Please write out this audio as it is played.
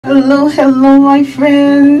Hello, hello, my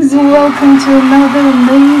friends. Welcome to another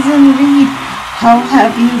amazing read. How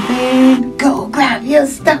have you been? Go grab your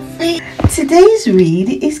stuffy. Today's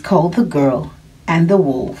read is called The Girl and the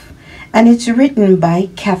Wolf, and it's written by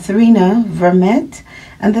Katherena Vermette,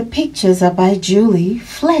 and the pictures are by Julie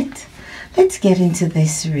Flett. Let's get into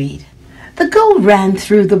this read. The girl ran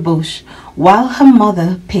through the bush while her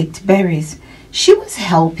mother picked berries. She was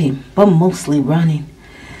helping, but mostly running.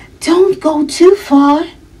 Don't go too far.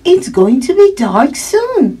 It's going to be dark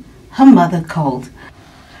soon, her mother called.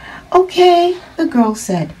 Okay, the girl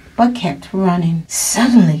said, but kept running.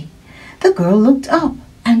 Suddenly, the girl looked up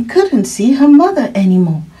and couldn't see her mother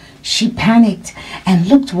anymore. She panicked and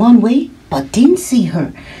looked one way, but didn't see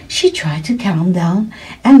her. She tried to calm down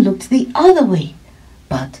and looked the other way,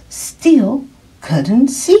 but still couldn't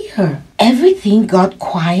see her. Everything got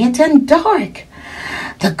quiet and dark.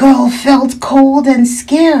 The girl felt cold and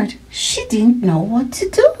scared. She didn't know what to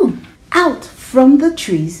do. Out from the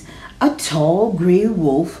trees, a tall gray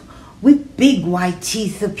wolf with big white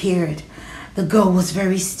teeth appeared. The girl was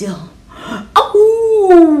very still.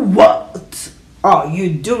 Oh, what are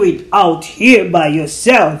you doing out here by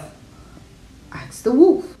yourself? Asked the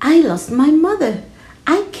wolf. I lost my mother.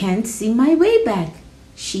 I can't see my way back,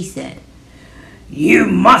 she said. You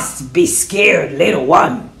must be scared, little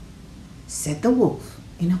one, said the wolf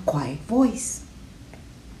in a quiet voice.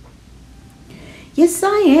 Yes,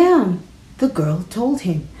 I am, the girl told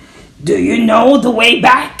him. Do you know the way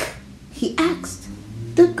back? He asked.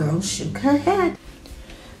 The girl shook her head.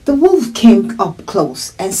 The wolf came up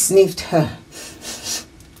close and sniffed her.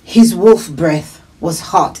 His wolf breath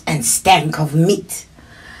was hot and stank of meat.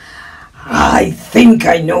 I think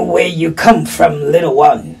I know where you come from, little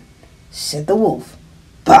one, said the wolf.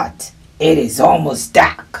 But it is almost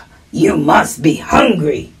dark. You must be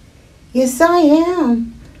hungry. Yes, I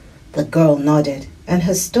am. The girl nodded and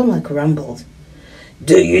her stomach rumbled.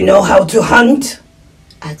 Do you know how to hunt?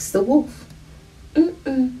 Asked the wolf.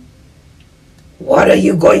 What are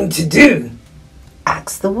you going to do?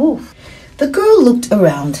 Asked the wolf. The girl looked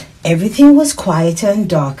around. Everything was quieter and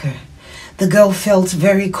darker. The girl felt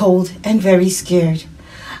very cold and very scared.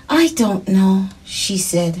 I don't know, she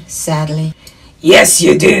said sadly. Yes,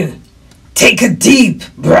 you do. Take a deep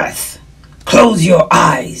breath. Close your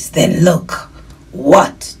eyes, then look.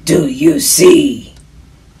 What do you see?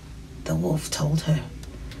 The wolf told her.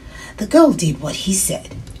 The girl did what he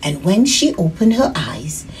said, and when she opened her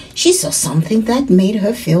eyes, she saw something that made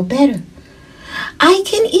her feel better. I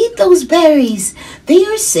can eat those berries. They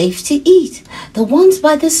are safe to eat. The ones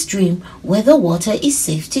by the stream where the water is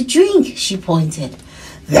safe to drink, she pointed.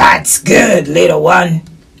 That's good, little one.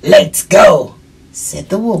 Let's go, said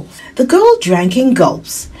the wolf. The girl drank in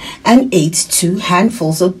gulps and ate 2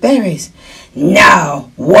 handfuls of berries.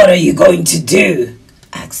 Now, what are you going to do?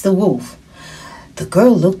 Asked the wolf. The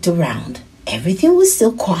girl looked around. Everything was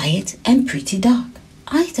still quiet and pretty dark.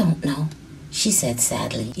 I don't know, she said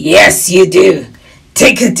sadly. Yes, you do.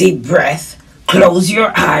 Take a deep breath. Close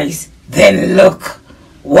your eyes. Then look.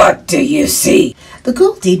 What do you see? The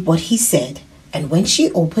girl did what he said, and when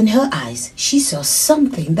she opened her eyes, she saw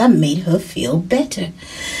something that made her feel better.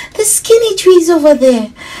 The skinny trees over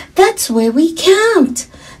there. That's where we camped,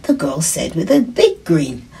 the girl said with a big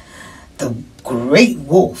grin. The great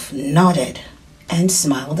wolf nodded and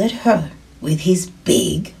smiled at her with his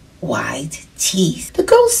big white teeth. The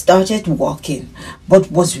girl started walking,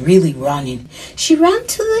 but was really running. She ran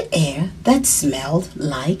to the air that smelled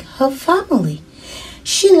like her family.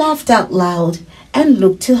 She laughed out loud and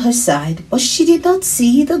looked to her side, but she did not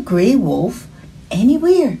see the gray wolf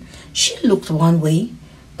anywhere. She looked one way,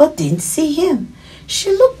 but didn't see him.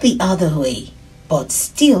 She looked the other way, but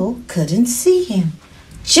still couldn't see him.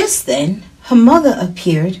 Just then, her mother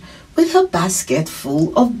appeared with her basket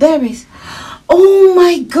full of berries. Oh,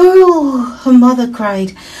 my girl, her mother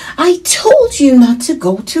cried. I told you not to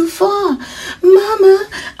go too far. Mama,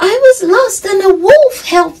 I was lost and a wolf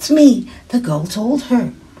helped me, the girl told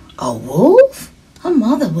her. A wolf? Her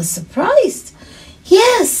mother was surprised.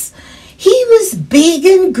 Yes, he was big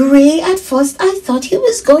and gray. At first I thought he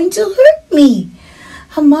was going to hurt me.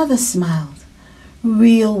 Her mother smiled.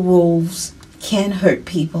 Real wolves can hurt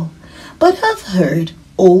people, but I've heard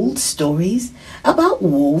old stories about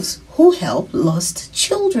wolves who help lost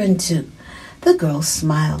children too. The girl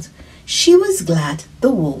smiled. She was glad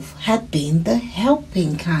the wolf had been the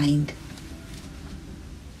helping kind.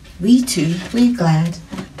 We too were glad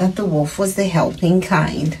that the wolf was the helping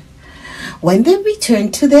kind. When they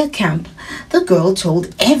returned to their camp, the girl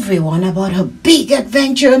told everyone about her big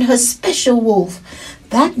adventure and her special wolf.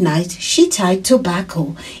 That night she tied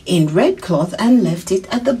tobacco in red cloth and left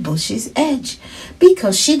it at the bush's edge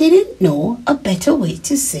because she didn't know a better way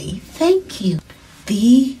to say thank you.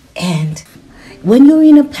 The end. When you're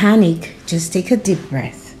in a panic, just take a deep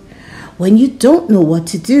breath. When you don't know what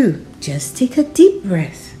to do, just take a deep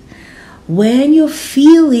breath. When you're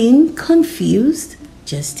feeling confused,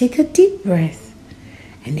 just take a deep breath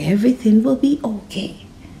and everything will be okay.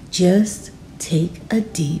 Just take a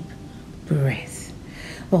deep breath.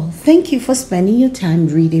 Well, thank you for spending your time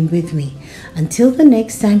reading with me. Until the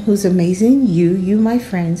next time, who's amazing? You, my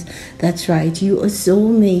friends. That's right, you are so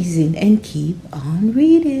amazing, and keep on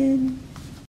reading.